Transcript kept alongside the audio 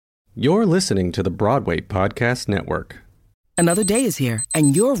You're listening to the Broadway Podcast Network. Another day is here,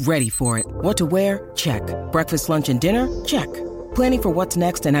 and you're ready for it. What to wear? Check. Breakfast, lunch, and dinner? Check. Planning for what's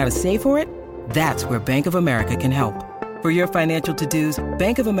next and how to save for it? That's where Bank of America can help. For your financial to-dos,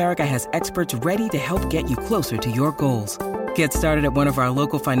 Bank of America has experts ready to help get you closer to your goals. Get started at one of our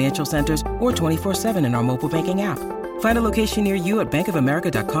local financial centers or 24/7 in our mobile banking app. Find a location near you at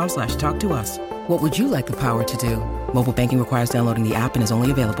bankofamerica.com/talktous. What would you like the power to do? Mobile banking requires downloading the app and is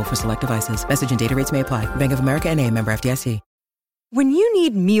only available for select devices. Message and data rates may apply. Bank of America N.A., member FDIC. When you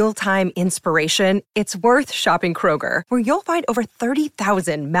need mealtime inspiration, it's worth shopping Kroger, where you'll find over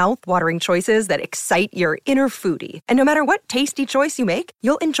 30,000 mouth-watering choices that excite your inner foodie. And no matter what tasty choice you make,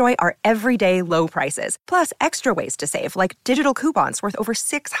 you'll enjoy our everyday low prices, plus extra ways to save, like digital coupons worth over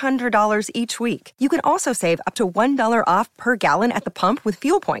 $600 each week. You can also save up to $1 off per gallon at the pump with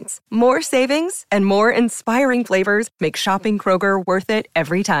fuel points. More savings and more inspiring flavors make shopping Kroger worth it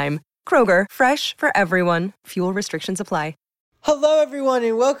every time. Kroger, fresh for everyone. Fuel restrictions apply. Hello, everyone,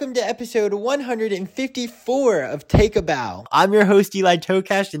 and welcome to episode 154 of Take a Bow. I'm your host, Eli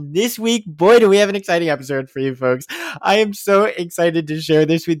Tokash, and this week, boy, do we have an exciting episode for you folks. I am so excited to share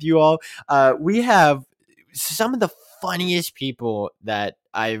this with you all. We have some of the funniest people that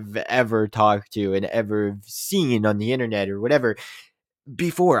I've ever talked to and ever seen on the internet or whatever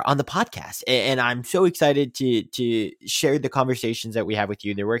before on the podcast, and I'm so excited to share the conversations that we have with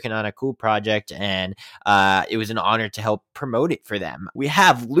you. They're working on a cool project, and it was an honor to help promote it for them. We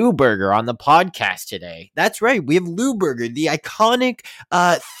have Lewberger on the podcast today. That's right, we have Lewberger, the iconic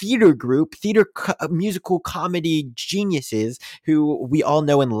theater group, musical comedy geniuses who we all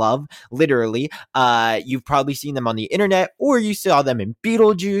know and love, literally. You've probably seen them on the internet, or you saw them in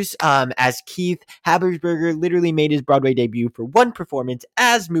Beetlejuice, as Keith Habersberger literally made his Broadway debut for one performance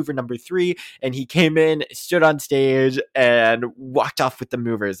as mover number 3, and he came in, stood on stage, and walked off with the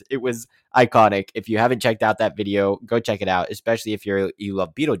movers. It was iconic. If you haven't checked out that video, go check it out, especially if you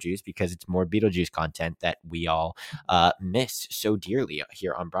love Beetlejuice, because it's more Beetlejuice content that we all miss so dearly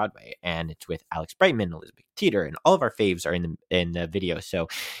here on Broadway. And it's with Alex Brightman, Elizabeth Teeter, and all of our faves are in the video. So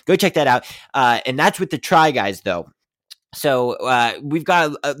go check that out. And that's with the Try Guys, though. So we've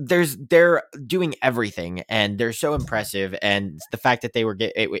got they're doing everything, and they're so impressive, and the fact that they were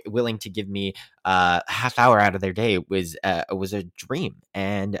willing to give me half hour out of their day was a dream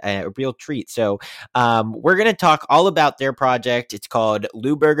and a real treat. So we're gonna talk all about their project. It's called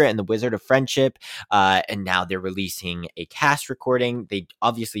Lewberger and the Wizard of Friendship, and now they're releasing a cast recording. They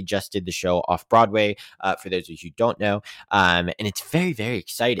obviously just did the show off Broadway, for those of you who don't know, and it's very, very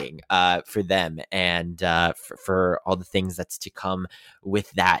exciting for them, and for all the things that's to come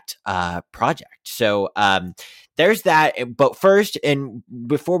with that project. So there's that. But first, and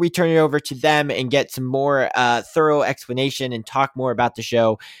before we turn it over to them and get some more thorough explanation and talk more about the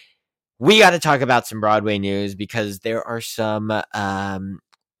show, we got to talk about some Broadway news, because there are some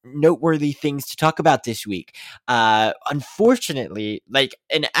noteworthy things to talk about this week. Unfortunately,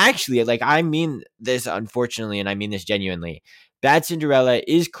 I mean this unfortunately, and I mean this genuinely, Bad Cinderella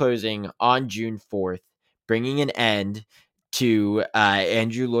is closing on June 4th, bringing an end to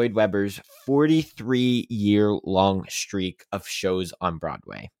Andrew Lloyd Webber's 43-year-long streak of shows on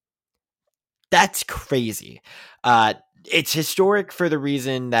Broadway. That's crazy. It's historic for the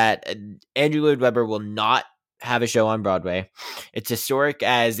reason that Andrew Lloyd Webber will not have a show on Broadway. It's historic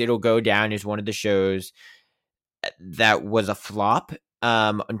as it'll go down as one of the shows that was a flop,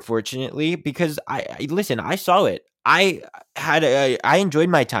 unfortunately, because I saw it. I enjoyed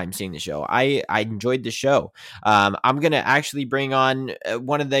my time seeing the show. I enjoyed the show. I'm going to actually bring on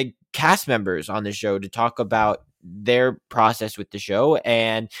one of the cast members on the show to talk about their process with the show,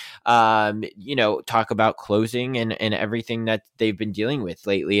 and talk about closing and everything that they've been dealing with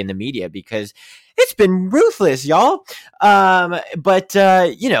lately in the media, because it's been ruthless, y'all.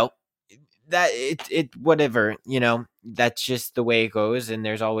 That it whatever, that's just the way it goes, and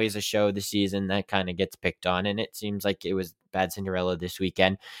there's always a show this season that kind of gets picked on, and it seems like it was Bad Cinderella this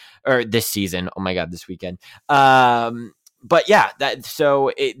season. Oh my God, this weekend. But yeah,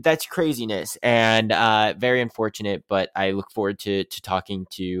 that's craziness, and very unfortunate, but I look forward to talking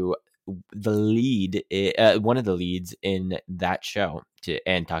to the lead, one of the leads in that show,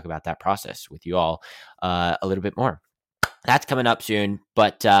 and talk about that process with you all a little bit more. That's coming up soon.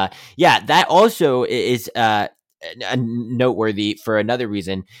 But that also is noteworthy for another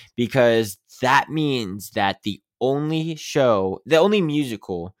reason, because that means that the only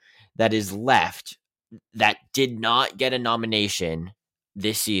musical that is left that did not get a nomination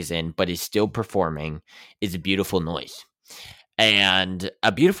this season but is still performing is A Beautiful Noise. And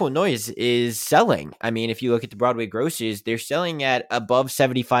A Beautiful Noise is selling. I mean, if you look at the Broadway grosses, they're selling at above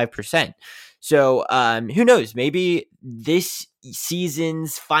 75%. So who knows? Maybe this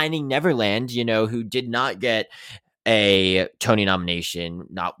season's Finding Neverland, who did not get a Tony nomination,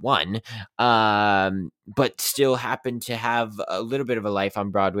 not one, but still happened to have a little bit of a life on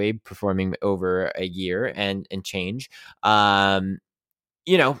Broadway, performing over a year and change.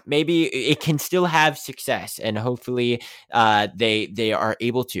 Maybe it can still have success, and hopefully they are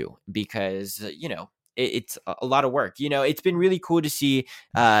able to, because it's a lot of work. It's been really cool to see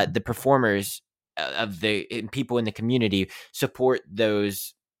the performers of the people in the community support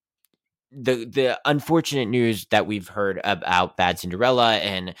those the unfortunate news that we've heard about Bad Cinderella,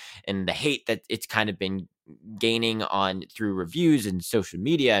 and the hate that it's kind of been gaining on through reviews and social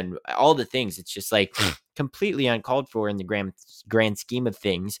media and all the things. It's just like completely uncalled for in the grand scheme of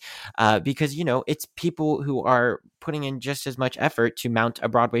things, because it's people who are putting in just as much effort to mount a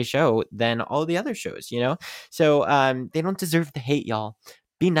Broadway show than all the other shows. So they don't deserve the hate, y'all.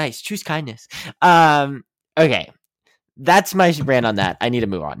 Be nice, choose kindness. Okay, that's my rant on that. I need to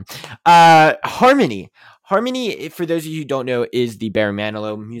move on. Harmony, for those of you who don't know, is the Barry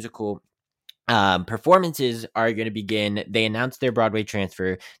Manilow musical. Performances are going to begin. They announced their Broadway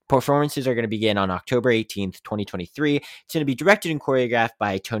transfer. Performances are going to begin on October 18th, 2023. It's going to be directed and choreographed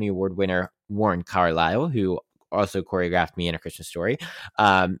by Tony Award winner Warren Carlyle, who also choreographed Me and A Christmas Story.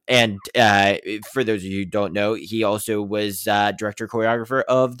 And for those of you who don't know, he also was director choreographer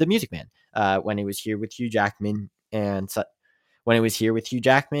of The Music Man when he was here with Hugh Jackman Sutton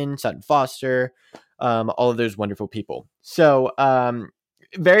Foster, all of those wonderful people. So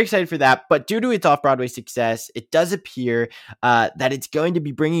very excited for that. But due to its off-Broadway success, it does appear that it's going to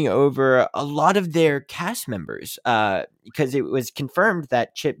be bringing over a lot of their cast members, because it was confirmed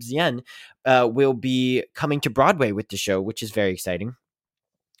that Chip Zien will be coming to Broadway with the show, which is very exciting.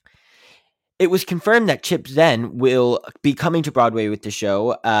 It was confirmed that Chip Zien will be coming to Broadway with the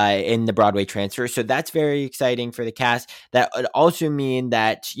show in the Broadway transfer. So that's very exciting for the cast. That would also mean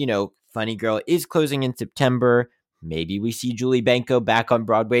that, Funny Girl is closing in September. Maybe we see Julie Benko back on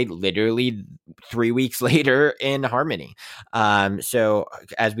Broadway literally 3 weeks later in Harmony. So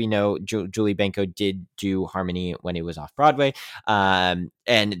as we know, Julie Benko did do Harmony when it was off Broadway, and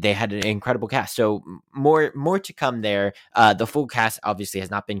they had an incredible cast. So more to come there. The full cast obviously has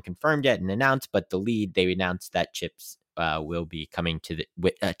not been confirmed yet and announced, but the lead, they announced that Chips will be coming to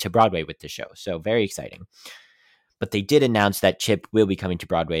Broadway with the show. So very exciting. But they did announce that Chip will be coming to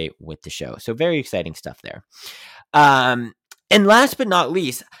Broadway with the show. So very exciting stuff there. And last but not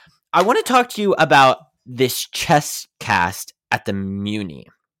least, I want to talk to you about this chess cast at the Muni.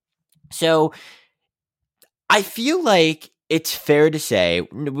 So I feel like it's fair to say,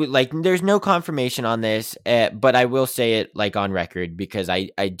 like, there's no confirmation on this, but I will say it like on record, because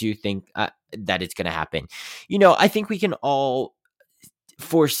I do think that it's going to happen. I think we can all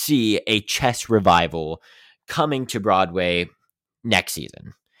foresee a chess revival coming to Broadway next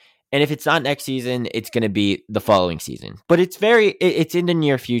season. And if it's not next season, it's going to be the following season. But it's in the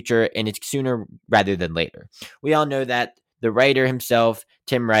near future, and it's sooner rather than later. We all know that the writer himself,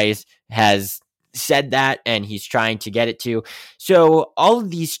 Tim Rice, has said that, and he's trying to get it to. So all of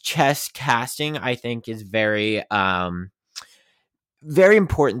these chess casting, I think, is very, very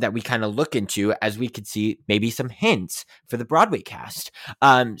important that we kind of look into, as we could see maybe some hints for the Broadway cast.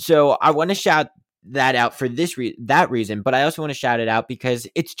 So I want to shout that out for that reason, but I also want to shout it out because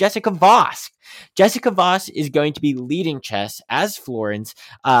it's Jessica Voss. Jessica Voss is going to be leading chess as Florence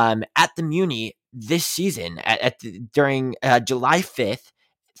at the Muni this season during July 5th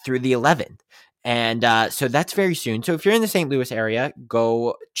through the 11th. And so that's very soon. So if you're in the St. Louis area,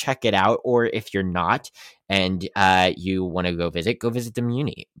 go check it out. Or if you're not and you want to go visit the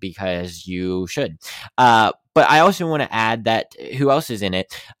Muni, because you should. But I also want to add that who else is in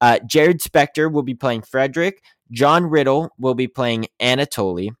it? Jared Spector will be playing Frederick. John Riddle will be playing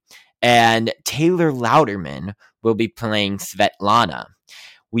Anatoly. And Taylor Louderman will be playing Svetlana.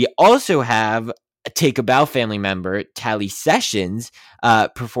 We also have a Take a Bow family member, Tally Sessions,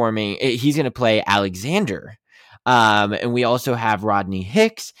 performing. He's going to play Alexander. And we also have Rodney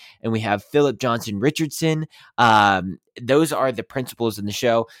Hicks, and we have Philip Johnson Richardson. Those are the principals in the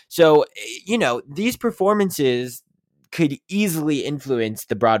show. So, these performances could easily influence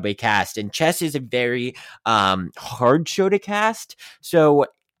the Broadway cast, and chess is a very hard show to cast. So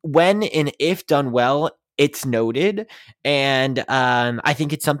when and if done well, it's noted, and I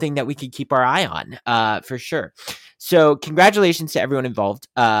think it's something that we could keep our eye on for sure. So congratulations to everyone involved.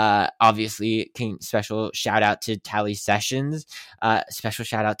 Obviously, special shout out to Tally Sessions. Special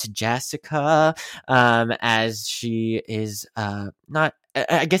shout out to Jessica, as she is not,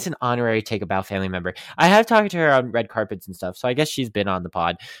 I guess, an honorary Take a Bow family member. I have talked to her on red carpets and stuff, so I guess she's been on the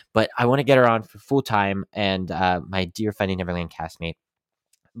pod, but I want to get her on for full time, and my dear Finding Neverland castmate.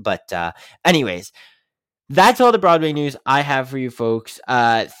 But anyways, that's all the Broadway news I have for you folks.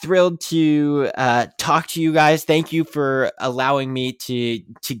 Thrilled to talk to you guys. Thank you for allowing me to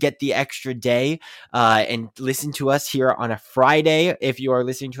get the extra day and listen to us here on a Friday. If you are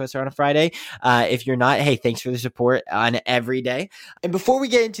listening to us on a Friday, if you're not, hey, thanks for the support on every day. And before we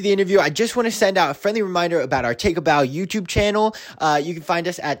get into the interview, I just want to send out a friendly reminder about our Take a Bow YouTube channel. You can find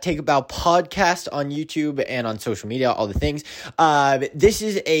us at Take a Bow Podcast on YouTube and on social media, all the things. This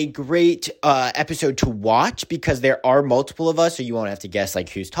is a great episode to watch because there are multiple of us, so you won't have to guess like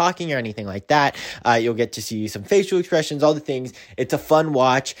who's talking or anything like that. You'll get to see some facial expressions, all the things. It's a fun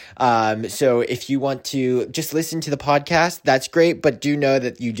watch. So if you want to just listen to the podcast, that's great, but do know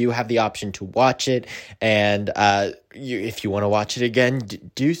that you do have the option to watch it, and if you want to watch it again,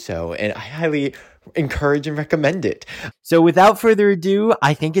 do so, and I highly encourage and recommend it. So without further ado,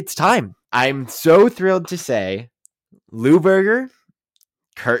 I think it's time. I'm so thrilled to say, Lewberger,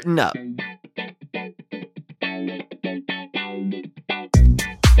 curtain up.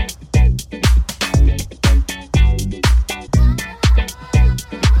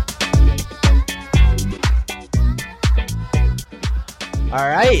 All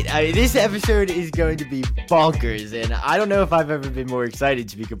right, this episode is going to be bonkers, and I don't know if I've ever been more excited,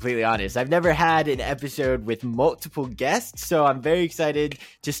 to be completely honest. I've never had an episode with multiple guests, so I'm very excited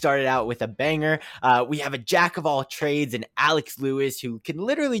to start it out with a banger. We have a jack of all trades, and Alex Lewis, who can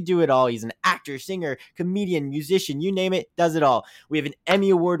literally do it all. He's an actor, singer, comedian, musician, you name it, does it all. We have an Emmy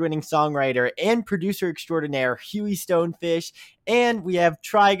Award-winning songwriter and producer extraordinaire, Huey Stonefish, and we have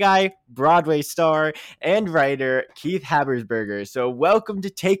Try Guy, Broadway star, and writer Keith Habersberger. So welcome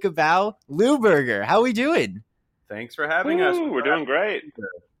to Take a Bow, Lewberger. How we doing? Thanks for having us. We're doing great.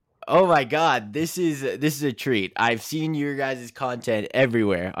 Oh my God, this is a treat. I've seen your guys' content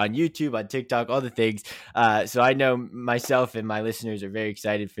everywhere on YouTube, on TikTok, all the things. So I know myself and my listeners are very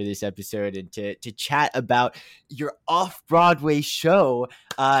excited for this episode and to chat about your off-Broadway show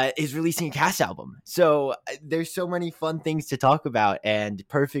is releasing a cast album. So there's so many fun things to talk about and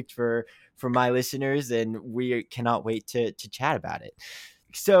perfect for my listeners, and we cannot wait to chat about it.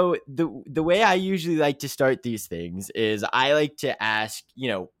 So the way I usually like to start these things is I like to ask,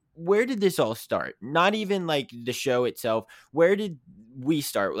 where did this all start? Not even like the show itself. Where did we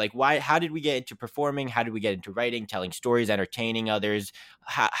start? Like, why? How did we get into performing? How did we get into writing, telling stories, entertaining others?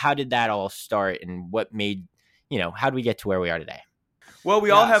 How did that all start? And what made, how did we get to where we are today? Well, we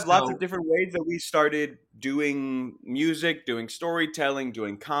all have lots of different ways that we started doing music, doing storytelling,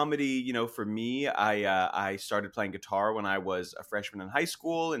 doing comedy. For me, I started playing guitar when I was a freshman in high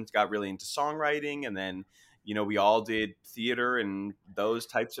school and got really into songwriting, and then we all did theater and those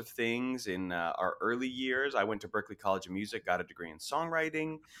types of things in our early years. I went to Berklee College of Music, got a degree in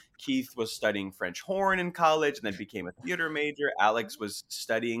songwriting. Keith was studying French horn in college and then became a theater major. Alex was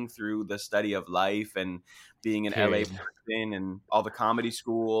studying through the study of life and being an LA person and all the comedy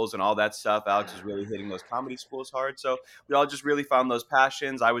schools and all that stuff. Alex was really hitting those comedy schools hard. So we all just really found those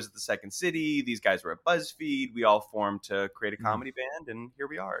passions. I was at the Second City. These guys were at BuzzFeed. We all formed to create a comedy band, and here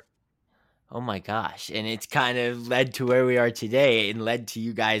we are. Oh my gosh. And it's kind of led to where we are today and led to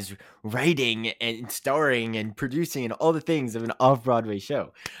you guys writing and starring and producing and all the things of an off-Broadway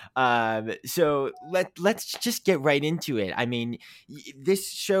show. So let's just get right into it. I mean, this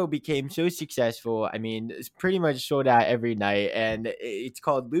show became so successful. I mean, it's pretty much sold out every night, and it's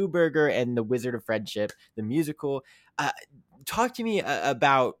called Lewberger and the Wizard of Friendship, the musical. Talk to me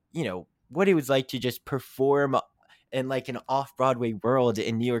about, what it was like to just perform in like an off-Broadway world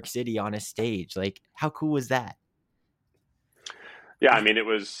in New York City on a stage. Like, how cool was that? Yeah, I mean, it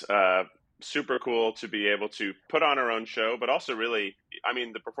was super cool to be able to put on our own show, but also really, I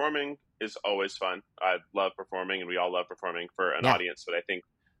mean, the performing is always fun. I love performing, and we all love performing for an audience. But I think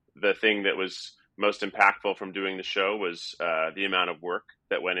the thing that was most impactful from doing the show was the amount of work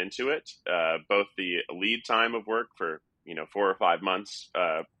that went into it, both the lead time of work for, 4 or 5 months,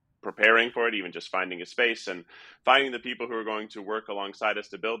 preparing for it, even just finding a space and finding the people who are going to work alongside us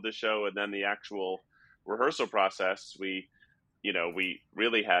to build the show. And then the actual rehearsal process, we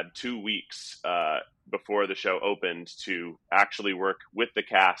really had 2 weeks before the show opened to actually work with the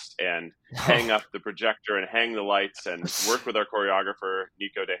cast and hang up the projector and hang the lights and work with our choreographer,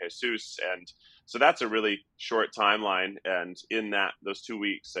 Nico de Jesus. And so that's a really short timeline. And in those 2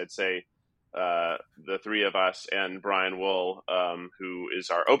 weeks, I'd say the three of us and Brian Wool, who is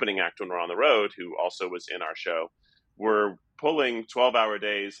our opening act when we're on the road, who also was in our show, we're pulling 12-hour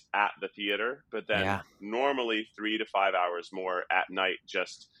days at the theater, but then normally 3 to 5 hours more at night,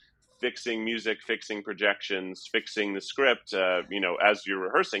 just fixing music, fixing projections, fixing the script. As you're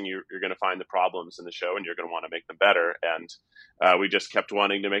rehearsing, you're going to find the problems in the show and you're going to want to make them better. And we just kept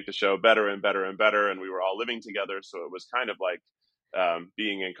wanting to make the show better and better and better. And we were all living together. So it was kind of like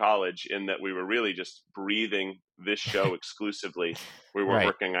being in college, in that we were really just breathing this show exclusively. We weren't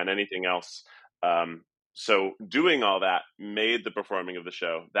working on anything else. So doing all that made the performing of the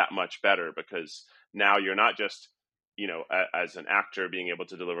show that much better, because now you're not just, as an actor being able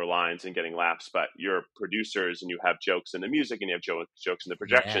to deliver lines and getting laughs, but you're producers and you have jokes in the music and you have jokes in the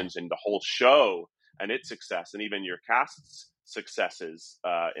projections and the whole show and its success, and even your cast's successes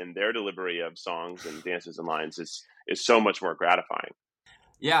in their delivery of songs and dances and lines is so much more gratifying.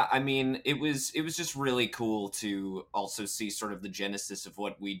 Yeah, I mean, it was just really cool to also see sort of the genesis of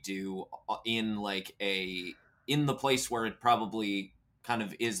what we do in the place where it probably kind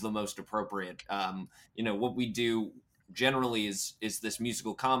of is the most appropriate. What we do generally is this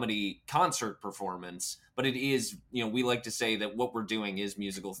musical comedy concert performance, but it is, we like to say that what we're doing is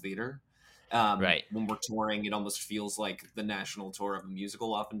musical theater. When we're touring, it almost feels like the national tour of a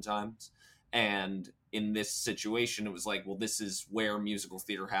musical oftentimes. And in this situation, it was like, well, this is where musical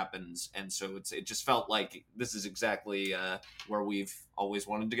theater happens. And so it just felt like this is exactly where we've always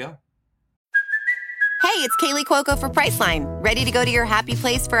wanted to go. Hey, it's Kaylee Cuoco for Priceline. Ready to go to your happy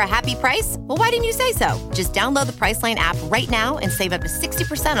place for a happy price? Well, why didn't you say so? Just download the Priceline app right now and save up to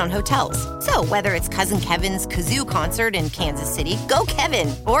 60% on hotels. So whether it's Cousin Kevin's Kazoo Concert in Kansas City, go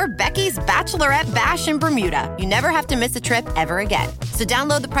Kevin, or Becky's Bachelorette Bash in Bermuda, you never have to miss a trip ever again. So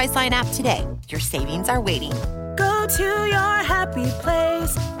download the Priceline app today. Your savings are waiting. Go to your happy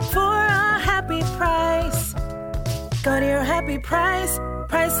place for a happy price. Go to your happy price,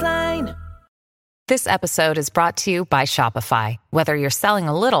 Priceline. This episode is brought to you by Shopify. Whether you're selling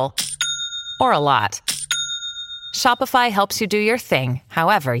a little or a lot, Shopify helps you do your thing,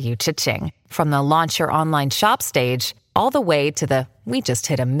 however you cha-ching. From the launch your online shop stage, all the way to the we just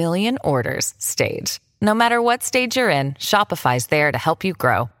hit 1 million orders stage. No matter what stage you're in, Shopify's there to help you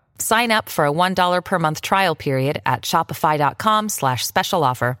grow. Sign up for a $1 per month trial period at shopify.com/special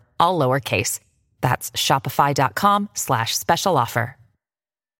offer, all lowercase. That's shopify.com/special offer.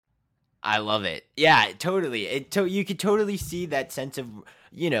 I love it. Yeah, totally. You could totally see that sense of,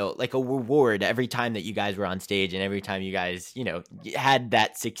 like a reward every time that you guys were on stage and every time you guys, had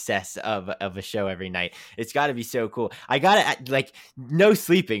that success of a show every night. It's got to be so cool. I got to, no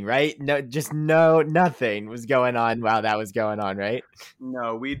sleeping, right? Nothing was going on while that was going on, right?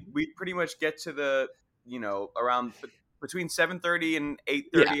 No, we pretty much get to the, around between 7:30 and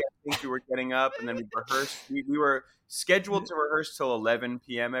 8:30, I think we were getting up, and then we rehearsed. We were scheduled to rehearse till 11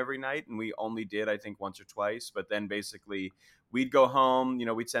 p.m. every night, and we only did, I think, once or twice. But then basically we'd go home,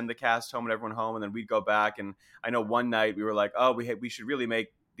 we'd send the cast home and everyone home, and then we'd go back. And I know one night we were like, oh, we should really make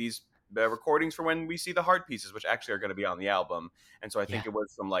these recordings for when we see the heart pieces, which actually are going to be on the album. And so I think it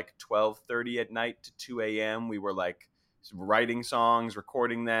was from 12:30 at night to 2 a.m. We were writing songs,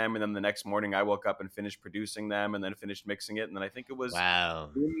 recording them, and then the next morning I woke up and finished producing them, and then finished mixing it, and then I think it was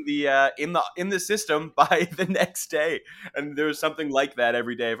in the system by the next day. And there was something like that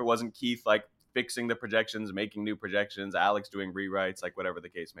every day. If it wasn't Keith fixing the projections, making new projections, Alex doing rewrites, whatever the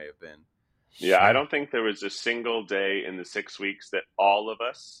case may have been. Yeah, sure. I don't think there was a single day in the 6 weeks that all of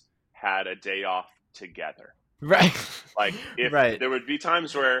us had a day off together. Right. There would be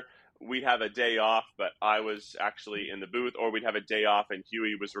times where we'd have a day off, but I was actually in the booth, or we'd have a day off and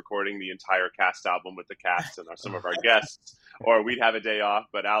Huey was recording the entire cast album with the cast and some of our guests, or we'd have a day off,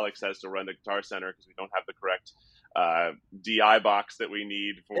 but Alex has to run the Guitar Center because we don't have the correct DI box that we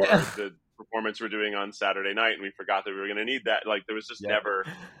need for the performance we're doing on Saturday night, and we forgot that we were going to need that. There was just never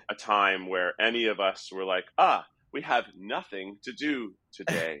a time where any of us were like, we have nothing to do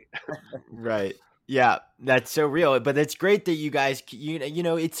today. Right. Yeah, that's so real. But it's great that you guys,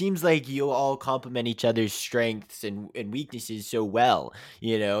 it seems like you all complement each other's strengths and weaknesses so well.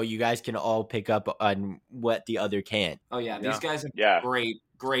 You guys can all pick up on what the other can't. Oh, yeah. These guys have a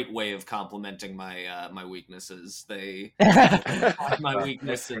great way of complementing my my weaknesses. They find my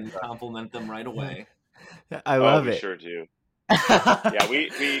weakness and complement them right away. I love it. We sure do. Yeah,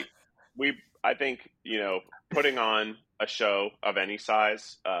 we I think, putting on a show of any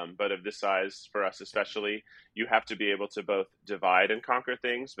size, but of this size for us especially, you have to be able to both divide and conquer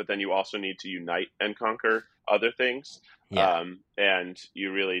things, but then you also need to unite and conquer other things. Yeah. And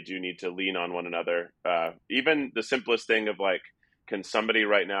you really do need to lean on one another. Even the simplest thing of can somebody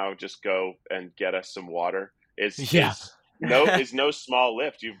right now just go and get us some water? Is Yeah. no small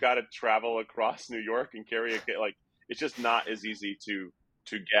lift. You've got to travel across New York and carry like, it's just not as easy to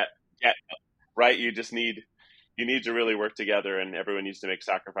get right. You need to really work together, and everyone needs to make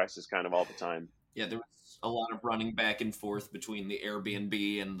sacrifices kind of all the time. Yeah, there was a lot of running back and forth between the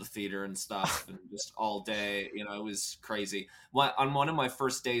Airbnb and the theater and stuff, and just all day. You know, it was crazy. On one of my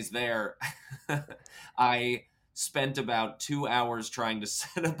first days there, I spent about 2 hours trying to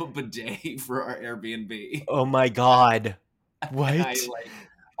set up a bidet for our Airbnb. Oh my God. What? And I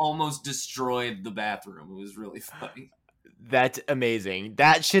almost destroyed the bathroom. It was really funny. That's amazing.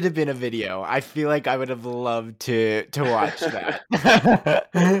 That should have been a video. I feel like I would have loved to watch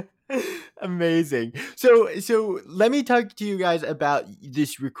that. Amazing. So let me talk to you guys about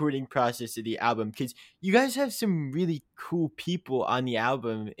this recording process of the album, because you guys have some really cool people on the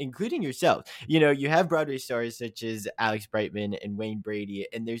album, including yourself. You know, you have Broadway stars such as Alex Brightman and Wayne Brady,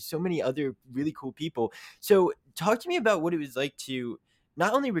 and there's so many other really cool people. So talk to me about what it was like to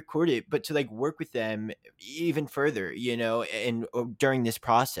not only record it, but to like work with them even further, you know, and during this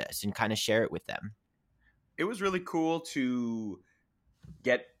process, and kind of share it with them. It was really cool to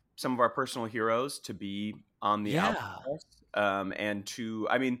get some of our personal heroes to be on the album. And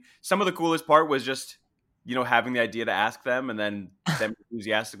some of the coolest part was just, you know, having the idea to ask them and then them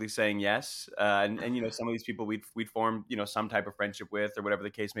enthusiastically saying yes. And you know, some of these people we'd form, you know, some type of friendship with, or whatever the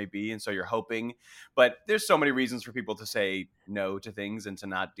case may be. And so you're hoping, but there's so many reasons for people to say no to things and to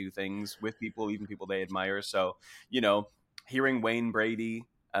not do things with people, even people they admire. So, you know, hearing Wayne Brady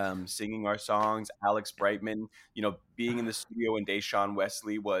singing our songs, Alex Brightman, you know, being in the studio, and Deshaun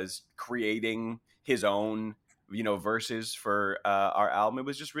Wesley was creating his own, you know, verses for our album. It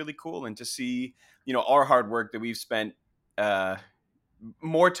was just really cool. And to see, you know, our hard work that we've spent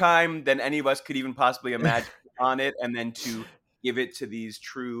more time than any of us could even possibly imagine on it, and then to give it to these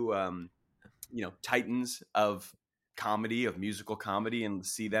true, you know, titans of comedy, of musical comedy, and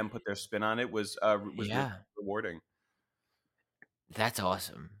see them put their spin on it was really rewarding. That's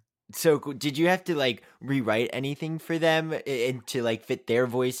awesome. So cool. Did you have to like rewrite anything for them and to like fit their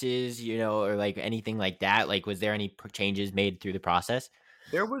voices, you know, or like anything like that? Like, was there any changes made through the process?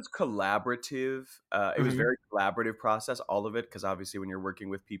 There was collaborative. It was very collaborative process, all of it, because obviously when you're working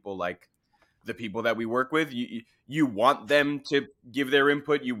with people like the people that we work with, you want them to give their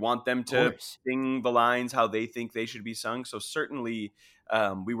input. You want them to sing the lines how they think they should be sung. So certainly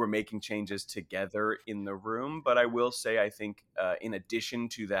we were making changes together in the room. But I will say, I think in addition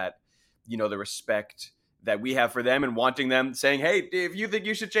to that, you know, the respect that we have for them and wanting them saying, hey, if you think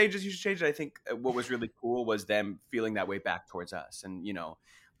you should change this, you should change it. I think what was really cool was them feeling that way back towards us. And, you know,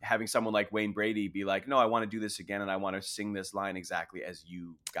 having someone like Wayne Brady be like, no, I want to do this again. And I want to sing this line exactly as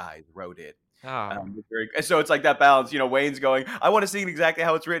you guys wrote it. So it's like that balance, you know, Wayne's going, I want to sing it exactly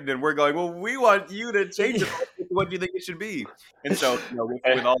how it's written. And we're going, well, we want you to change it. What do you think it should be? And so, you know,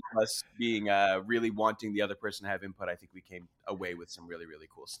 with all of us being really wanting the other person to have input, I think we came away with some really, really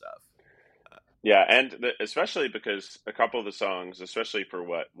cool stuff. Yeah, and especially because a couple of the songs, especially for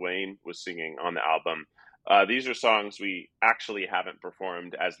what Wayne was singing on the album, these are songs we actually haven't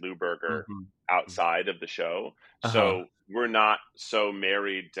performed as Lewberger outside of the show. So we're not so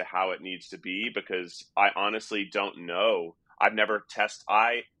married to how it needs to be, because I honestly don't know.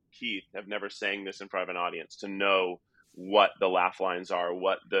 Keith, have never sang this in front of an audience to know what the laugh lines are,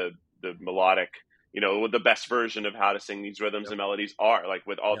 what the melodic, you know, the best version of how to sing these rhythms and melodies are. Like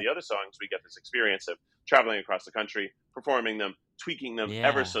with all the other songs, we get this experience of traveling across the country, performing them, tweaking them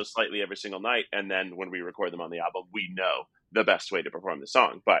ever so slightly every single night. And then when we record them on the album, we know the best way to perform the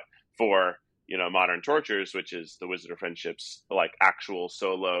song. But for, you know, Modern Tortures, which is the Wizard of Friendship's like actual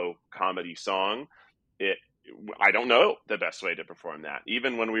solo comedy song, I don't know the best way to perform that.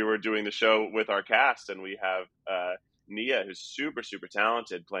 Even when we were doing the show with our cast, and we have Nia, who's super, super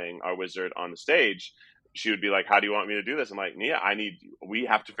talented, playing our wizard on the stage, she would be like, how do you want me to do this? I'm like, Nia, we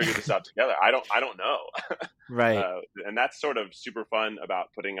have to figure this out together. I don't know. Right. And that's sort of super fun about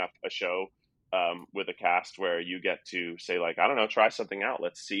putting up a show with a cast, where you get to say like, I don't know, try something out.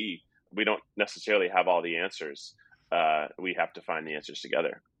 Let's see. We don't necessarily have all the answers. We have to find the answers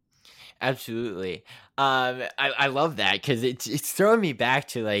together. Absolutely. I love that, because it's throwing me back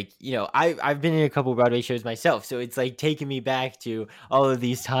to, like, you know, I've been in a couple Broadway shows myself, so it's like taking me back to all of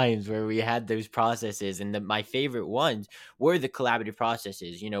these times where we had those processes, and my favorite ones were the collaborative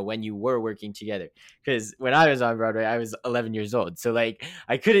processes, you know, when you were working together. Because when I was on Broadway, I was 11 years old, so like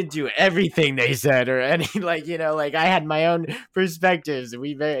I couldn't do everything they said or any, like, you know, like I had my own perspectives, and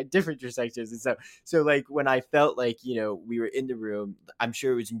we had different perspectives, and so like when I felt like, you know, we were in the room, I'm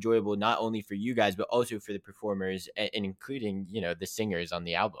sure it was enjoyable not not only for you guys, but also for the performers, and including, the singers on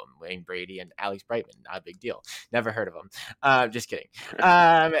the album, Wayne Brady and Alex Brightman. Not a big deal. Never heard of them. Just kidding.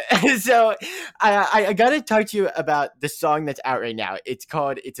 So I got to talk to you about the song that's out right now. It's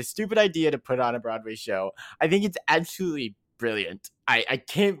called It's a Stupid Idea to Put on a Broadway Show. I think it's absolutely brilliant. I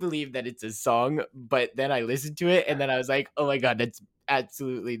can't believe that it's a song, but then I listened to it and then I was like, oh my God, that's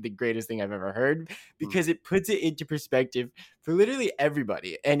absolutely the greatest thing I've ever heard, because it puts it into perspective for literally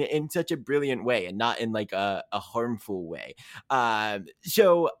everybody, and in such a brilliant way, and not in like a harmful way. Talk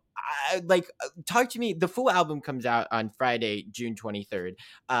to me. The full album comes out on Friday, June 23rd.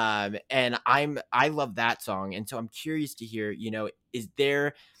 And I love that song. And so I'm curious to hear, is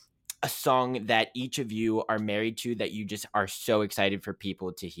there a song that each of you are married to that you just are so excited for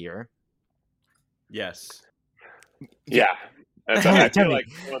people to hear? Yes. Yeah. I feel like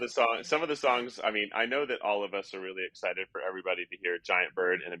some of the songs, I mean, I know that all of us are really excited for everybody to hear Giant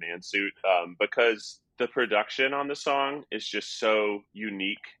Bird in a Man Suit, because the production on the song is just so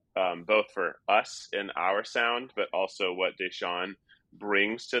unique, both for us and our sound, but also what Deshaun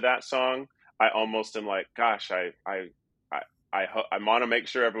brings to that song. I almost am like, gosh, I want to make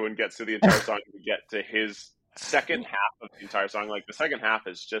sure everyone gets to the entire song to get to his second half of the entire song. Like, the second half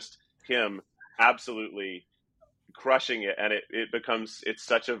is just him absolutely crushing it, and it's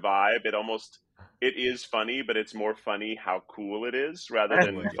such a vibe. It is funny, but it's more funny how cool it is rather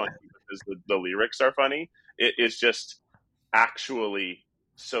than funny because the lyrics are funny. It is just actually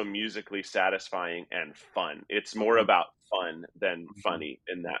so musically satisfying and fun. It's more about fun than funny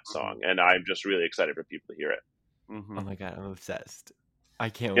in that song, and I'm just really excited for people to hear it. Mm-hmm. Oh my God, I'm obsessed. I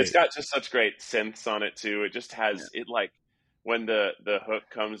can't wait. It's got just such great synths on it too. It just has it, like, when the hook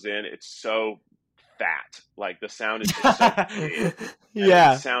comes in, it's so fat. Like, the sound is just so big.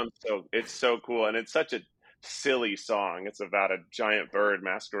 Yeah. It's so cool, and it's such a silly song. It's about a giant bird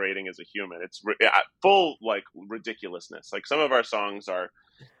masquerading as a human. It's full like ridiculousness. Like, some of our songs are,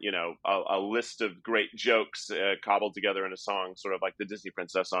 a list of great jokes cobbled together in a song, sort of like the Disney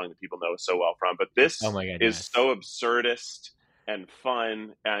Princess song that people know so well from. But this is so absurdist and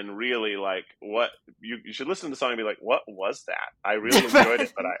fun, and really, like, what you should listen to the song and be like, what was that? I really enjoyed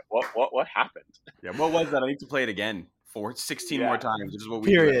it, but what happened? Yeah, what was that? I need to play it again 16 more times. This is what we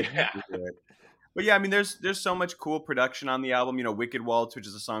Period. But yeah, I mean, there's so much cool production on the album. Wicked Waltz, which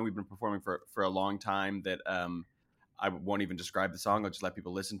is a song we've been performing for a long time, that I won't even describe the song. I'll just let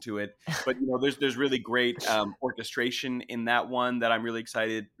people listen to it. But there's really great orchestration in that one that I'm really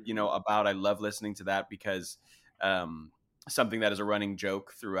excited about. I love listening to that because something that is a running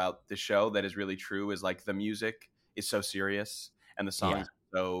joke throughout the show that is really true is, like, the music is so serious and the songs are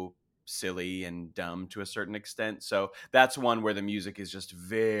so silly and dumb to a certain extent. So that's one where the music is just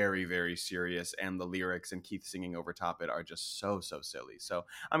very, very serious, and the lyrics and Keith singing over top it are just so silly. So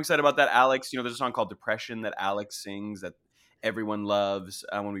I'm excited about that. Alex, there's a song called Depression that Alex sings that everyone loves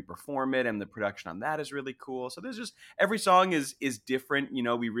when we perform it, and the production on that is really cool. So there's just, every song is different.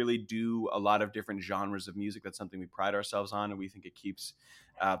 We really do a lot of different genres of music. That's something we pride ourselves on, and we think it keeps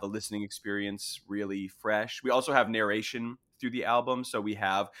the listening experience really fresh. We also have narration through the album. So we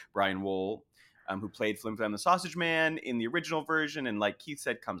have Brian Wohl, who played Flim Flam the Sausage Man in the original version, and like Keith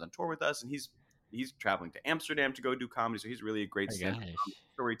said, comes on tour with us, and he's traveling to Amsterdam to go do comedy. So he's really a great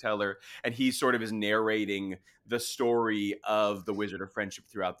storyteller, and he sort of is narrating the story of the Wizard of Friendship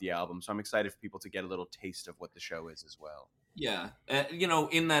throughout the album. So I'm excited for people to get a little taste of what the show is as well. Yeah.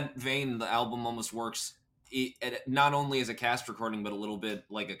 In that vein, the album almost works not only as a cast recording, but a little bit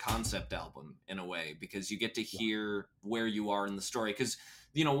like a concept album in a way, because you get to hear where you are in the story. Because,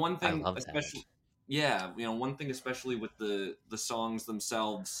 one thing, one thing especially with the songs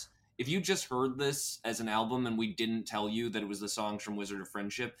themselves, if you just heard this as an album and we didn't tell you that it was the songs from Wizard of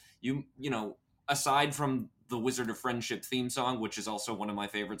Friendship, aside from the Wizard of Friendship theme song, which is also one of my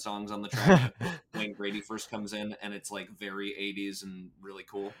favorite songs on the track, Wayne Brady first comes in, and it's like very 80s and really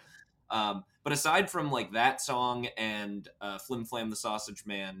cool. But aside from like that song and Flim Flam the Sausage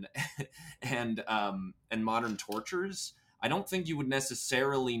Man and Modern Tortures, I don't think you would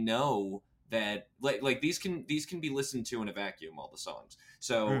necessarily know that like these can be listened to in a vacuum, all the songs.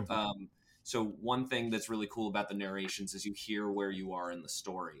 So so one thing that's really cool about the narrations is you hear where you are in the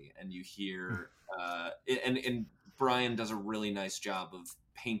story, and you hear and Brian does a really nice job of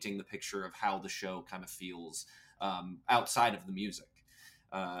painting the picture of how the show kind of feels outside of the music.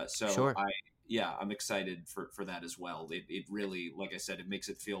 I'm excited for that as well. It really, like I said, it makes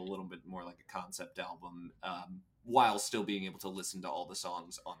it feel a little bit more like a concept album, while still being able to listen to all the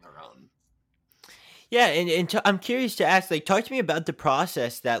songs on their own. Yeah, and I'm curious to ask, like, talk to me about the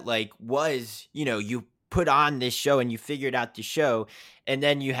process that, like, was, you put on this show and you figured out the show, and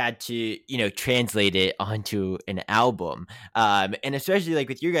then you had to, translate it onto an album. And especially like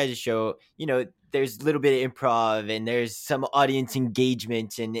with your guys' show, there's a little bit of improv and there's some audience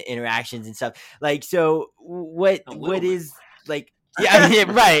engagement and interactions and stuff. Like, so what is like, yeah,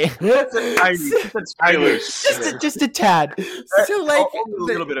 right. Just a tad. So like a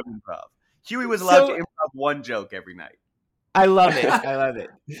little bit of improv. Huey was allowed to improv one joke every night. I love it.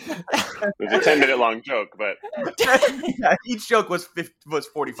 It was a 10-minute long joke, but each joke was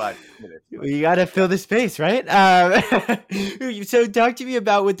 45 minutes. You got to fill the space, right? So talk to me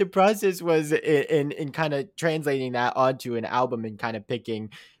about what the process was in kind of translating that onto an album and kind of picking,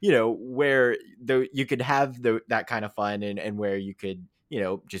 where you could have that kind of fun and where you could,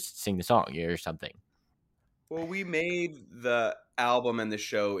 just sing the song or something. Well, we made the album and the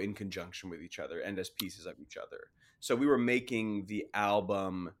show in conjunction with each other and as pieces of each other. So we were making the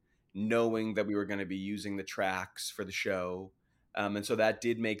album knowing that we were going to be using the tracks for the show. And so that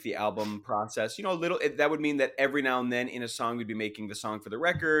did make the album process, that would mean that every now and then in a song, we'd be making the song for the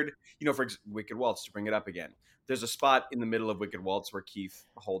record, for Wicked Waltz, to bring it up again. There's a spot in the middle of Wicked Waltz where Keith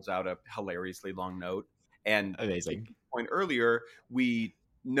holds out a hilariously long note. And amazing. To the point earlier, we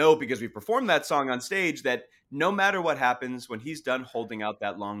know because we performed that song on stage that no matter what happens, when he's done holding out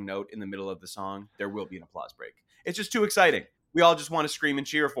that long note in the middle of the song, there will be an applause break. It's just too exciting. We all just want to scream and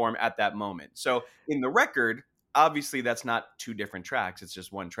cheer for him at that moment. So in the record, obviously that's not two different tracks. It's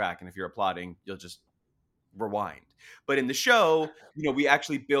just one track. And if you're applauding, you'll just rewind. But in the show, we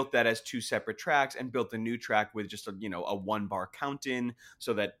actually built that as two separate tracks and built a new track with just a 1-bar count in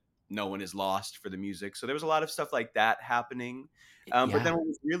so that no one is lost for the music. So there was a lot of stuff like that happening. But then what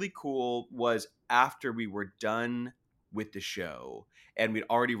was really cool was after we were done with the show and we'd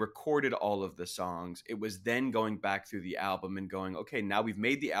already recorded all of the songs, it was then going back through the album and going, okay, now we've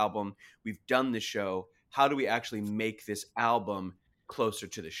made the album, we've done the show. How do we actually make this album closer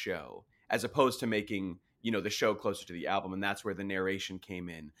to the show as opposed to making, the show closer to the album? And that's where the narration came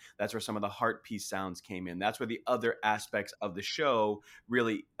in. That's where some of the heart piece sounds came in. That's where the other aspects of the show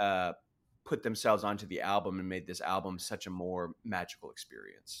really put themselves onto the album and made this album such a more magical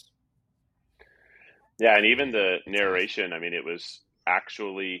experience. Yeah, and even the narration, it was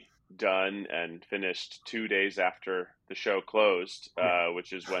actually done and finished 2 days after the show closed,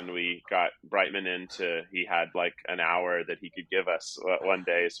 which is when we got Brightman he had like an hour that he could give us one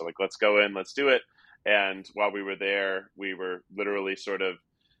day. So like, let's go in, let's do it. And while we were there, we were literally sort of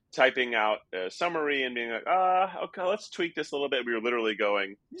typing out a summary and being like, okay, let's tweak this a little bit. We were literally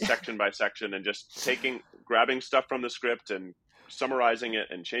going section by section and just grabbing stuff from the script and summarizing it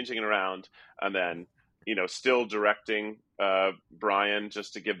and changing it around. And then, still directing Brian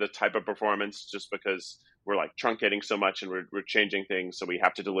just to give the type of performance just because we're like truncating so much and we're changing things. So we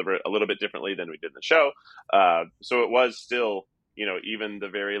have to deliver it a little bit differently than we did in the show. So it was still, even the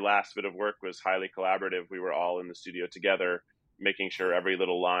very last bit of work was highly collaborative. We were all in the studio together, making sure every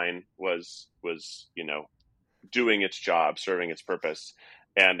little line was, doing its job, serving its purpose.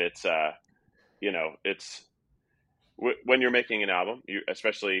 And it's, when you're making an album,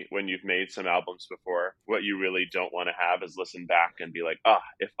 especially when you've made some albums before, what you really don't want to have is listen back and be like,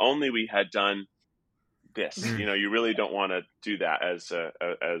 if only we had done this. You really don't want to do that as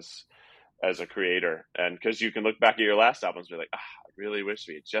a creator. And because you can look back at your last albums and be like, I really wish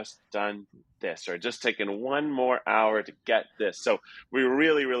we had just done this or just taken one more hour to get this. So we were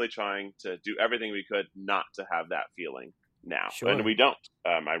really, really trying to do everything we could not to have that feeling now. Sure. And we don't.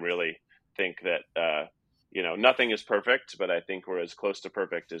 I really think that, nothing is perfect, but I think we're as close to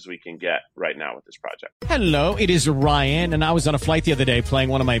perfect as we can get right now with this project. Hello, it is Ryan, and I was on a flight the other day playing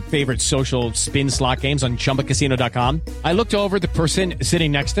one of my favorite social spin slot games on ChumbaCasino.com. I looked over at the person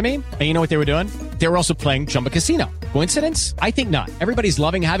sitting next to me, and you know what they were doing? They were also playing Chumba Casino. Coincidence? I think not. Everybody's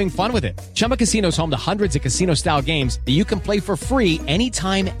loving having fun with it. Chumba Casino is home to hundreds of casino-style games that you can play for free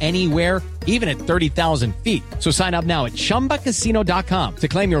anytime, anywhere, even at 30,000 feet. So sign up now at ChumbaCasino.com to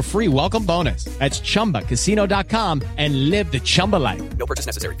claim your free welcome bonus. That's ChumbaCasino.com and live the Chumba life. No purchase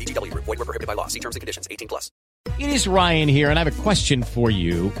necessary. VGW. Void where prohibited by law. See terms and conditions. 18+. It is Ryan here, and I have a question for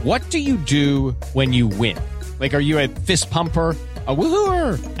you. What do you do when you win? Like, are you a fist pumper, a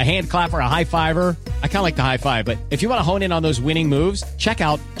woohooer, a hand clapper, a high fiver? I kind of like the high five, but if you want to hone in on those winning moves, check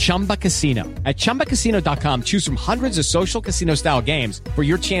out Chumba Casino. At ChumbaCasino.com, choose from hundreds of social casino-style games for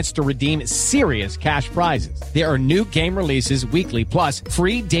your chance to redeem serious cash prizes. There are new game releases weekly, plus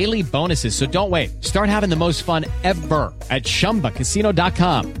free daily bonuses, so don't wait. Start having the most fun ever at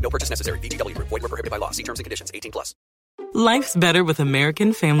ChumbaCasino.com. No purchase necessary. VGW. Void where prohibited by law. See terms and conditions. 18+. Life's better with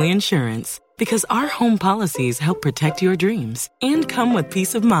American Family Insurance because our home policies help protect your dreams and come with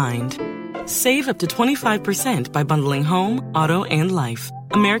peace of mind. Save up to 25% by bundling home, auto, and life.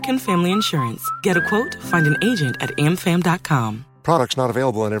 American Family Insurance. Get a quote, find an agent at amfam.com. Products not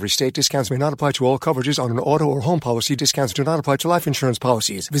available in every state. Discounts may not apply to all coverages on an auto or home policy. Discounts do not apply to life insurance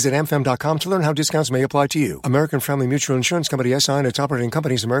policies. Visit amfam.com to learn how discounts may apply to you. American Family Mutual Insurance Company, SI, and its operating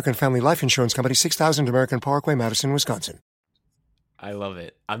companies, American Family Life Insurance Company, 6000 American Parkway, Madison, Wisconsin. I love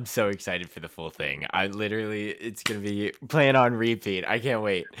it. I'm so excited for the full thing. It's going to be playing on repeat. I can't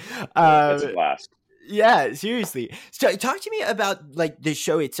wait. It's a blast. Yeah, seriously. So talk to me about like the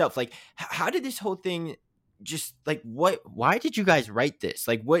show itself. Like, how did this whole thing just like why did you guys write this?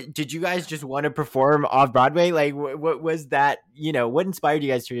 Like, what did you guys just want to perform off Broadway? Like, what was that, what inspired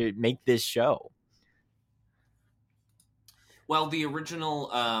you guys to make this show? Well, the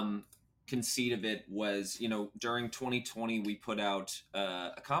original conceit of it was, during 2020, we put out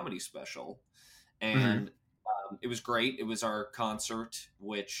a comedy special, and it was great. It was our concert,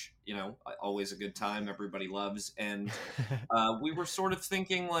 which, always a good time. Everybody loves. And we were sort of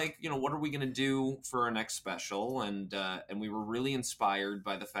thinking like, what are we going to do for our next special? And we were really inspired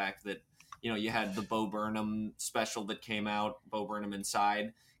by the fact that, you had the Bo Burnham special that came out, Bo Burnham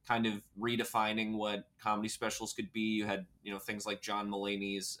Inside, kind of redefining what comedy specials could be. You had, things like John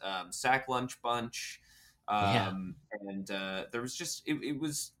Mulaney's Sack Lunch Bunch. And there was just, it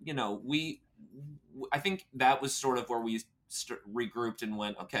was, I think that was sort of where we regrouped and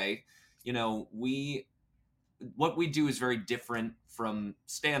went, okay, what we do is very different from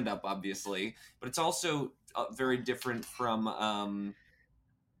stand-up, obviously, but it's also very different from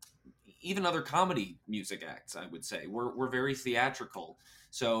even other comedy music acts, I would say. We're very theatrical.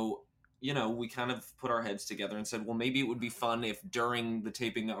 So, we kind of put our heads together and said, well, maybe it would be fun if during the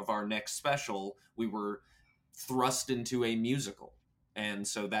taping of our next special, we were thrust into a musical. And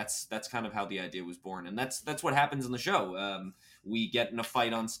so that's kind of how the idea was born. And that's what happens in the show. We get in a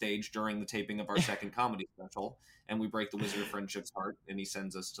fight on stage during the taping of our second comedy special, and we break the Wizard of Friendship's heart, and he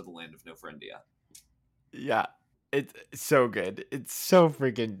sends us to the land of no friendia. Yeah, it's so good. It's so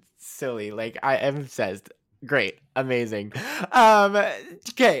freaking silly. Like, I am obsessed. Great. Amazing.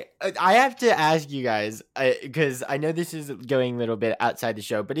 Okay. I have to ask you guys, because I know this is going a little bit outside the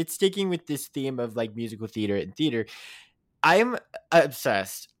show, but it's sticking with this theme of like musical theater and theater. I'm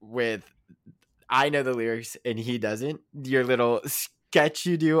obsessed with I know the lyrics and he doesn't. Your little sketch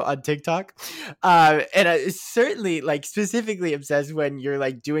you do on TikTok. And I certainly like specifically obsessed when you're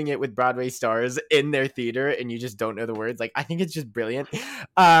like doing it with Broadway stars in their theater and you just don't know the words. Like, I think it's just brilliant.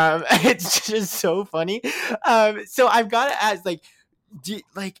 It's just so funny. So I've got to ask, like,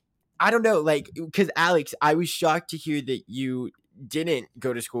 I don't know, like, because Alex, I was shocked to hear that you didn't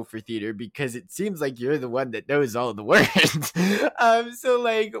go to school for theater because it seems like you're the one that knows all the words. So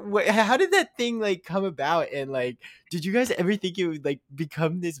like, how did that thing like come about? And like, did you guys ever think it would like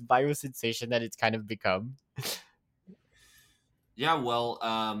become this viral sensation that it's kind of become? Yeah, well,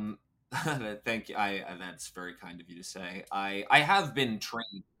 thank you. That's very kind of you to say. I have been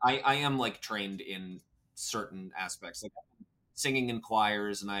trained. I am like trained in certain aspects, like singing in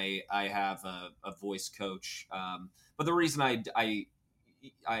choirs, and I have a voice coach. But the reason I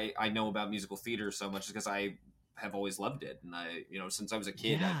know about musical theater so much is because I have always loved it, and since I was a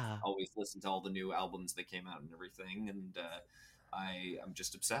kid, I've always listened to all the new albums that came out and everything, and I'm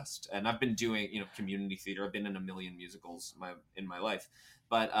just obsessed. And I've been doing community theater. I've been in a million musicals in my life,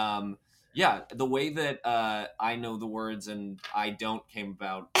 but yeah, the way that I know the words and I don't came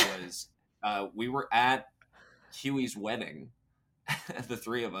about was we were at Huey's wedding, the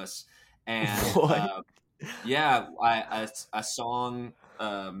three of us, and yeah, a song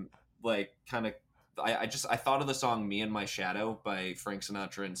like kind of I thought of the song "Me and My Shadow" by Frank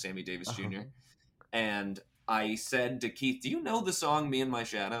Sinatra and Sammy Davis Jr. And I said to Keith, "Do you know the song "Me and My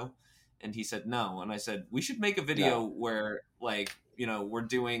Shadow"?" And he said no. And I said, we should make a video where like we're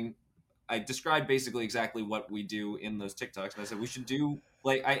doing. I described basically exactly what we do in those TikToks, and I said we should do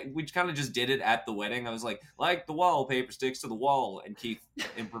we kind of just did it at the wedding. I was like the wallpaper sticks to the wall, and Keith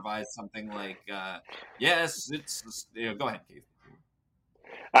improvised something like, yes, it's go ahead, Keith.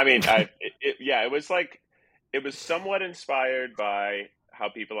 I mean, it was somewhat inspired by how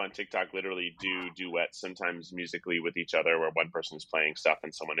people on TikTok literally do duets sometimes musically with each other, where one person is playing stuff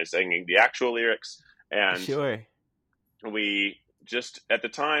and someone is singing the actual lyrics. And we just at the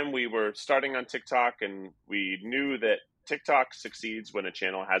time we were starting on TikTok, and we knew that TikTok succeeds when a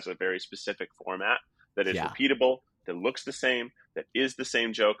channel has a very specific format that is repeatable, that looks the same, that is the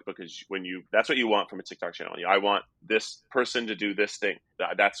same joke, because that's what you want from a TikTok channel. I want this person to do this thing.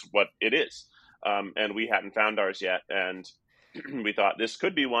 That's what it is. And we hadn't found ours yet. And we thought this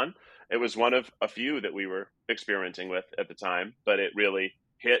could be one. It was one of a few that we were experimenting with at the time, but it really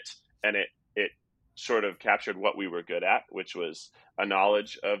hit. and it sort of captured what we were good at, which was a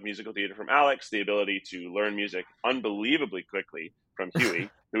knowledge of musical theater from Alex, the ability to learn music unbelievably quickly from Huey,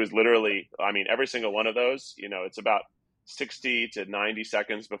 who is literally, I mean, every single one of those, it's about 60 to 90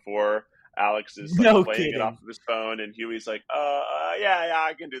 seconds before Alex is like playing it off of his phone, and Huey's like, yeah,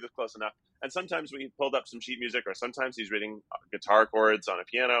 I can do this close enough. And sometimes we pulled up some sheet music, or sometimes he's reading guitar chords on a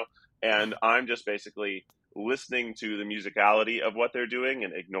piano, and I'm just basically listening to the musicality of what they're doing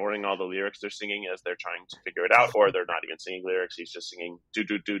and ignoring all the lyrics they're singing as they're trying to figure it out, or they're not even singing lyrics. He's just singing do,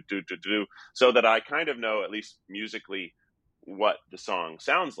 do, do, do, do, do, so that I kind of know, at least musically, what the song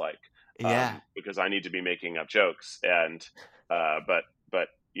sounds like. Because I need to be making up jokes. And, but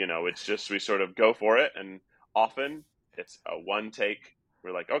it's just, we sort of go for it. And often it's a one take.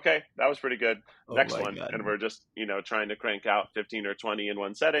 We're like, okay, that was pretty good. Next one. God. And we're just, trying to crank out 15 or 20 in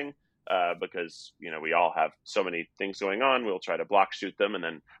one setting. Because, we all have so many things going on. We'll try to block shoot them and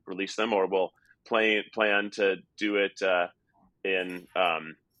then release them, or we'll plan to do it in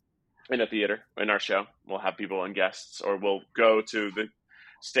a theater in our show. We'll have people and guests, or we'll go to the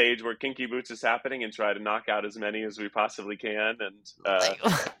stage where Kinky Boots is happening and try to knock out as many as we possibly can.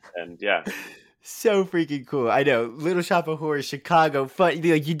 And yeah. So freaking cool. I know. Little Shop of Horrors, Chicago, fun.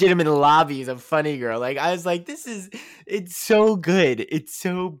 Like, you did them in the lobbies of Funny Girl. Like, I was like, it's so good. It's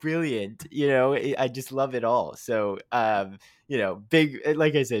so brilliant. I just love it all. So, big,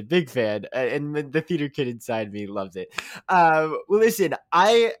 like I said, big fan. And the theater kid inside me loves it. Well, listen,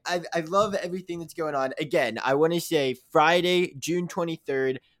 I love everything that's going on. Again, I want to say Friday, June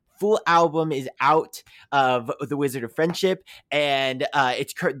 23rd, full album is out of The Wizard of Friendship, and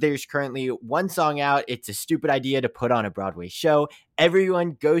there's currently one song out. It's a stupid idea to put on a Broadway show.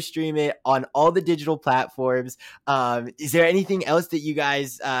 Everyone go stream it on all the digital platforms. Is there anything else that you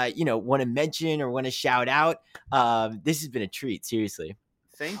guys want to mention or want to shout out? This has been a treat, seriously.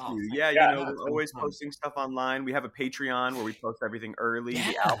 Thank you. Yeah, we're always posting stuff online. We have a Patreon where we post everything early.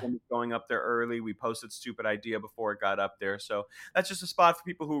 Yeah. The album is going up there early. We posted Stupid Idea before it got up there. So that's just a spot for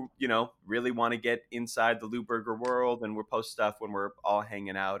people who, really want to get inside the Lewberger world, and we'll post stuff when we're all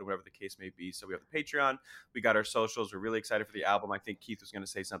hanging out or whatever the case may be. So we have the Patreon. We got our socials. We're really excited for the album. I think Keith was going to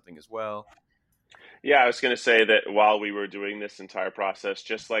say something as well. Yeah, I was going to say that while we were doing this entire process,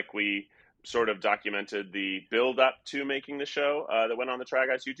 just like we sort of documented the build up to making the show that went on the Try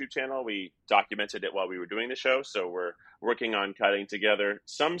Guys YouTube channel, we documented it while we were doing the show. So we're working on cutting together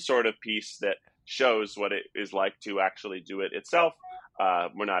some sort of piece that shows what it is like to actually do it itself.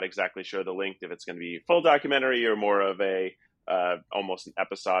 We're not exactly sure the length, if it's going to be full documentary or more of a almost an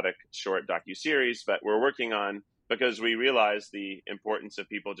episodic short docuseries, but we're working on, because we realize the importance of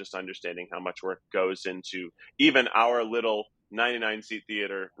people just understanding how much work goes into even our little 99-seat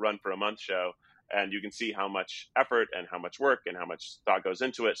theater run for a month show. And you can see how much effort and how much work and how much thought goes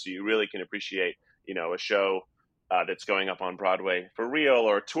into it. So you really can appreciate, a show that's going up on Broadway for real,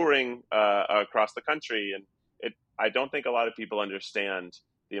 or touring across the country. And I don't think a lot of people understand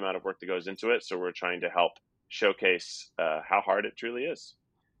the amount of work that goes into it. So we're trying to help showcase how hard it truly is.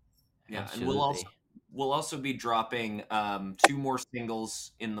 Yeah. Absolutely. And we'll also be dropping 2 more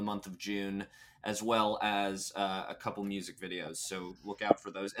singles in the month of June, as well as a couple music videos. So look out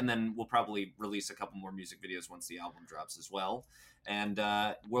for those. And then we'll probably release a couple more music videos once the album drops as well. And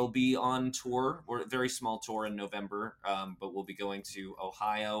we'll be on tour, or a very small tour in November, but we'll be going to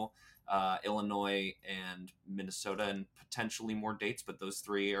Ohio, Illinois, and Minnesota, and potentially more dates, but those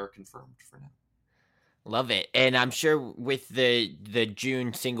 3 are confirmed for now. Love it. And I'm sure with the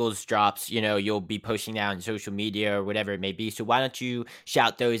June singles drops, you'll be posting that on social media or whatever it may be. So why don't you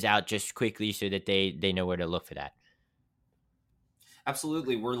shout those out just quickly so that they know where to look for that?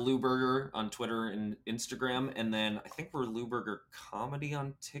 Absolutely. We're Lewberger on Twitter and Instagram. And then I think we're Lewberger Comedy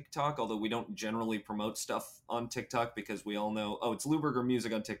on TikTok, although we don't generally promote stuff on TikTok because we all know, it's Lewberger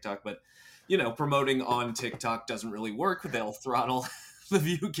Music on TikTok. But, promoting on TikTok doesn't really work. They'll throttle the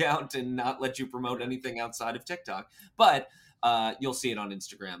view count and not let you promote anything outside of TikTok. But you'll see it on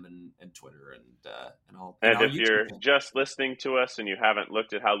Instagram and Twitter and all. And if you're just listening to us and you haven't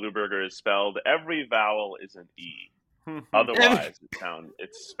looked at how Lewberger is spelled, every vowel is an E. Otherwise,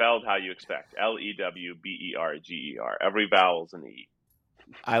 it's spelled how you expect. Lewberger. Every vowel is an E.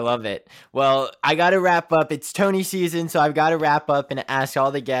 I love it. Well, I got to wrap up. It's Tony season, so I've got to wrap up and ask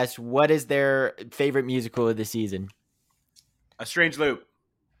all the guests, what is their favorite musical of the season? A Strange Loop.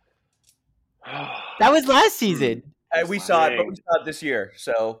 That was last season. We saw it, but we saw it this year.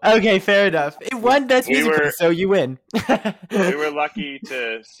 So okay, fair enough. It won Best Musical, so you win. We were lucky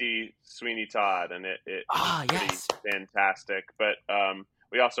to see Sweeney Todd, and it was pretty fantastic. But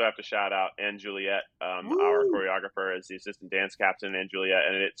we also have to shout out Anne Juliet, our choreographer, as the assistant dance captain, Anne Juliet,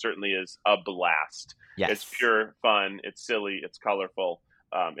 and it certainly is a blast. Yes. It's pure fun. It's silly. It's colorful.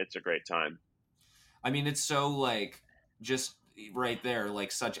 It's a great time. I mean, it's so like just right there,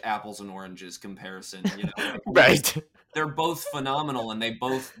 like such apples and oranges comparison. You know, like, right? They're both phenomenal, and they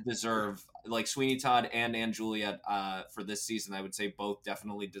both deserve, like Sweeney Todd and Anne Juliet for this season. I would say both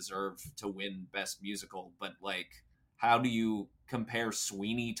definitely deserve to win Best Musical. But like, how do you compare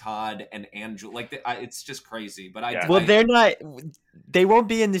Sweeney Todd and Anne Juliet? Like, it's just crazy. But they're not. They won't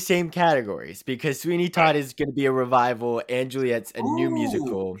be in the same categories because Sweeney Todd is going to be a revival, and Juliet's a new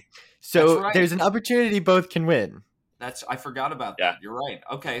musical. So there's an opportunity both can win. I forgot about that. You're right.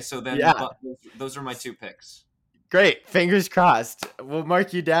 Okay, so then those are my two picks. Great. Fingers crossed. We'll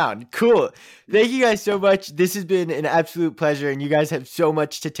mark you down. Cool. Thank you guys so much. This has been an absolute pleasure, and you guys have so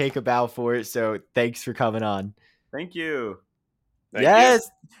much to take a bow for. So thanks for coming on. Thank you.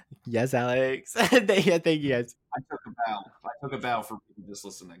 Yes, Alex. Thank you guys. I took a bow for people just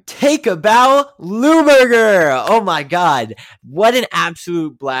listening. Take a bow, Lewberger. Oh my God. What an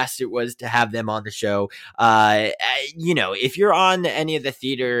absolute blast it was to have them on the show. If you're on any of the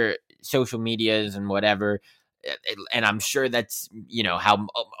theater social medias and whatever, and I'm sure that's, how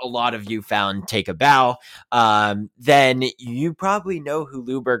a lot of you found Take a Bow, then you probably know who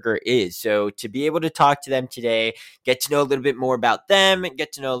Lewberger is. So to be able to talk to them today, get to know a little bit more about them, and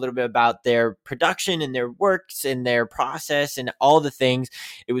get to know a little bit about their production and their works and their process and all the things,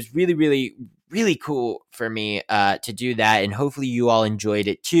 it was really, really, really cool for me to do that, and hopefully you all enjoyed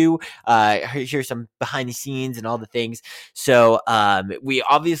it too. Here's some behind the scenes and all the things. So we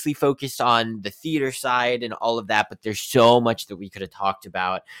obviously focused on the theater side and all of that, but there's so much that we could have talked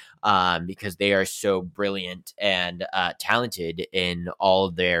about because they are so brilliant and talented in all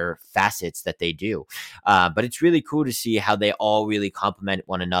their facets that they do. But it's really cool to see how they all really complement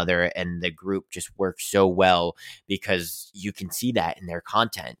one another, and the group just works so well because you can see that in their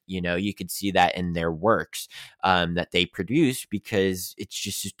content. You can see that in their works that they produce because it's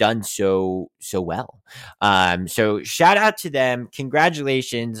just done so well. So shout out to them.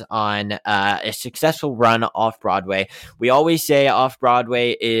 Congratulations on a successful run off Broadway. We always say off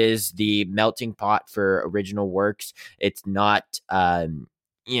Broadway is the melting pot for original works. It's not,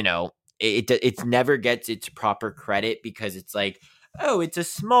 it never gets its proper credit because it's like, oh, it's a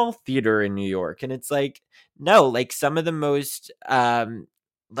small theater in New York. And it's like, no, like some of the most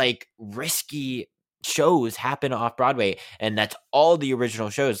risky shows happen off Broadway, and that's all the original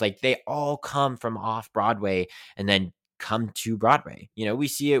shows. Like they all come from off Broadway and then come to Broadway. We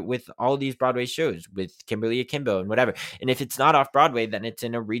see it with all these Broadway shows with Kimberly Akimbo and whatever. And if it's not off Broadway, then it's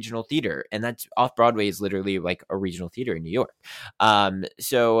in a regional theater, and that's off Broadway is literally like a regional theater in New York.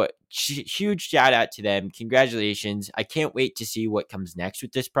 So huge shout out to them. Congratulations. I can't wait to see what comes next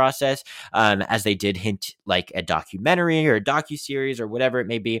with this process. As they did hint like a documentary or a docuseries or whatever it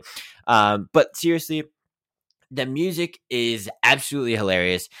may be. But seriously, the music is absolutely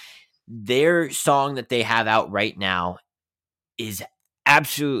hilarious. Their song that they have out right now is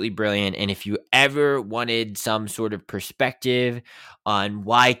absolutely brilliant. And if you ever wanted some sort of perspective on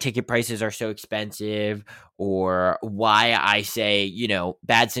why ticket prices are so expensive, or why I say,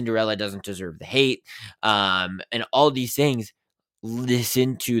 Bad Cinderella doesn't deserve the hate, and all these things,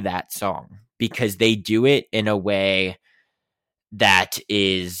 listen to that song because they do it in a way that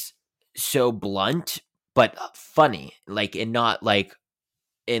is so blunt, but funny, and not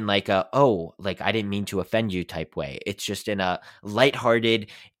in a, I didn't mean to offend you type way. It's just in a lighthearted,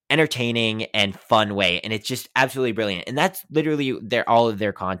 entertaining, and fun way. And it's just absolutely brilliant. And that's literally all of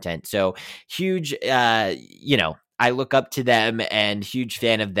their content. So huge, I look up to them and huge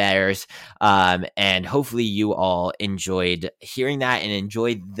fan of theirs. And hopefully you all enjoyed hearing that and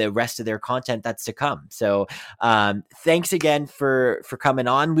enjoyed the rest of their content that's to come. So thanks again for coming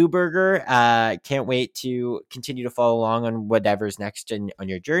on, Lewberger. Can't wait to continue to follow along on whatever's next on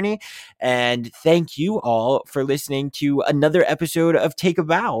your journey. And thank you all for listening to another episode of Take a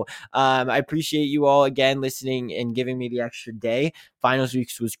Bow. I appreciate you all again listening and giving me the extra day. Finals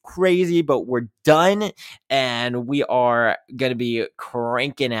weeks was crazy, but we're done, and we are going to be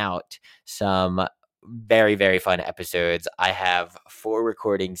cranking out some very, very fun episodes. I have 4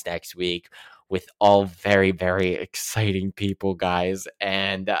 recordings next week with all very, very exciting people, guys,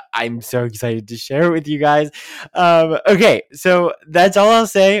 and I'm so excited to share it with you guys. Okay, so that's all I'll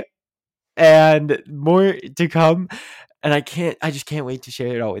say, and more to come. And I just can't wait to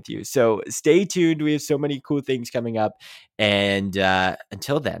share it all with you. So stay tuned. We have so many cool things coming up. And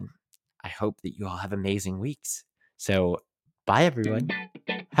until then, I hope that you all have amazing weeks. So bye, everyone.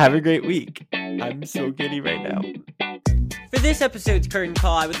 Have a great week. I'm so giddy right now. For this episode's Curtain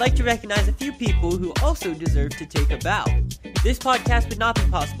Call, I would like to recognize a few people who also deserve to take a bow. This podcast would not be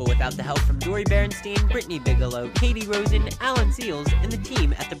possible without the help from Dory Berenstein, Brittany Bigelow, Katie Rosen, Alan Seals, and the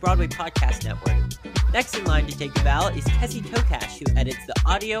team at the Broadway Podcast Network. Next in line to take a bow is Tessie Tokash, who edits the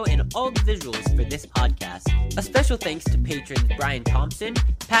audio and all the visuals for this podcast. A special thanks to patrons Brian Thompson,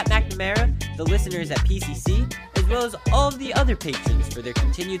 Pat McNamara, the listeners at PCC, as well as all of the other patrons for their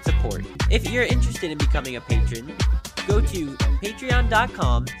continued support. If you're interested in becoming a patron, go to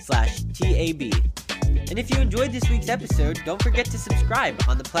patreon.com/TAB. And if you enjoyed this week's episode, don't forget to subscribe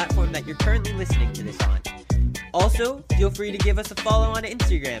on the platform that you're currently listening to this on. Also, feel free to give us a follow on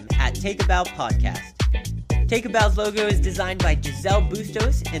Instagram at Take a Bow Podcast. Take a Bow's logo is designed by Giselle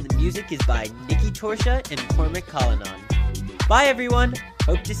Bustos, and the music is by Nikki Torsha and Cormac Collinon. Bye everyone,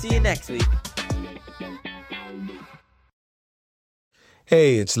 hope to see you next week.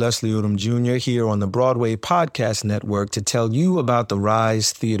 Hey, it's Leslie Odom Jr. here on the Broadway Podcast Network to tell you about the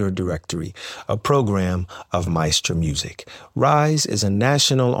Rise Theater Directory, a program of Maestro Music. Rise is a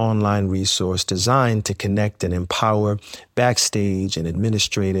national online resource designed to connect and empower backstage and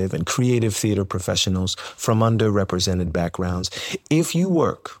administrative and creative theater professionals from underrepresented backgrounds. If you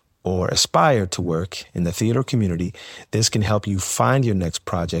work or aspire to work in the theater community, this can help you find your next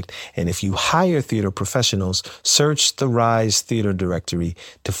project. And if you hire theater professionals, search the Rise Theater Directory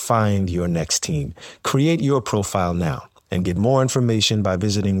to find your next team. Create your profile now and get more information by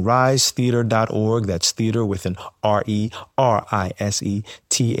visiting risetheater.org. That's theater with an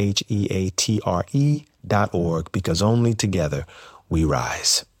RERISETHEATRE.org, because only together we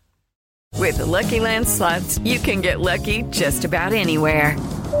rise. With the Lucky Land Slots, you can get lucky just about anywhere.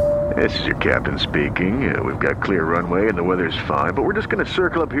 This is your captain speaking. We've got clear runway and the weather's fine, but we're just going to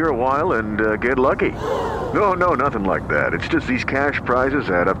circle up here a while and get lucky. No, nothing like that. It's just these cash prizes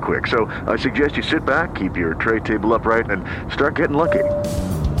add up quick. So I suggest you sit back, keep your tray table upright, and start getting lucky.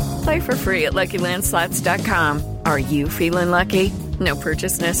 Play for free at LuckyLandSlots.com. Are you feeling lucky? No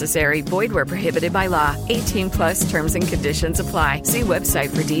purchase necessary. Void where prohibited by law. 18+ terms and conditions apply. See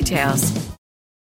website for details.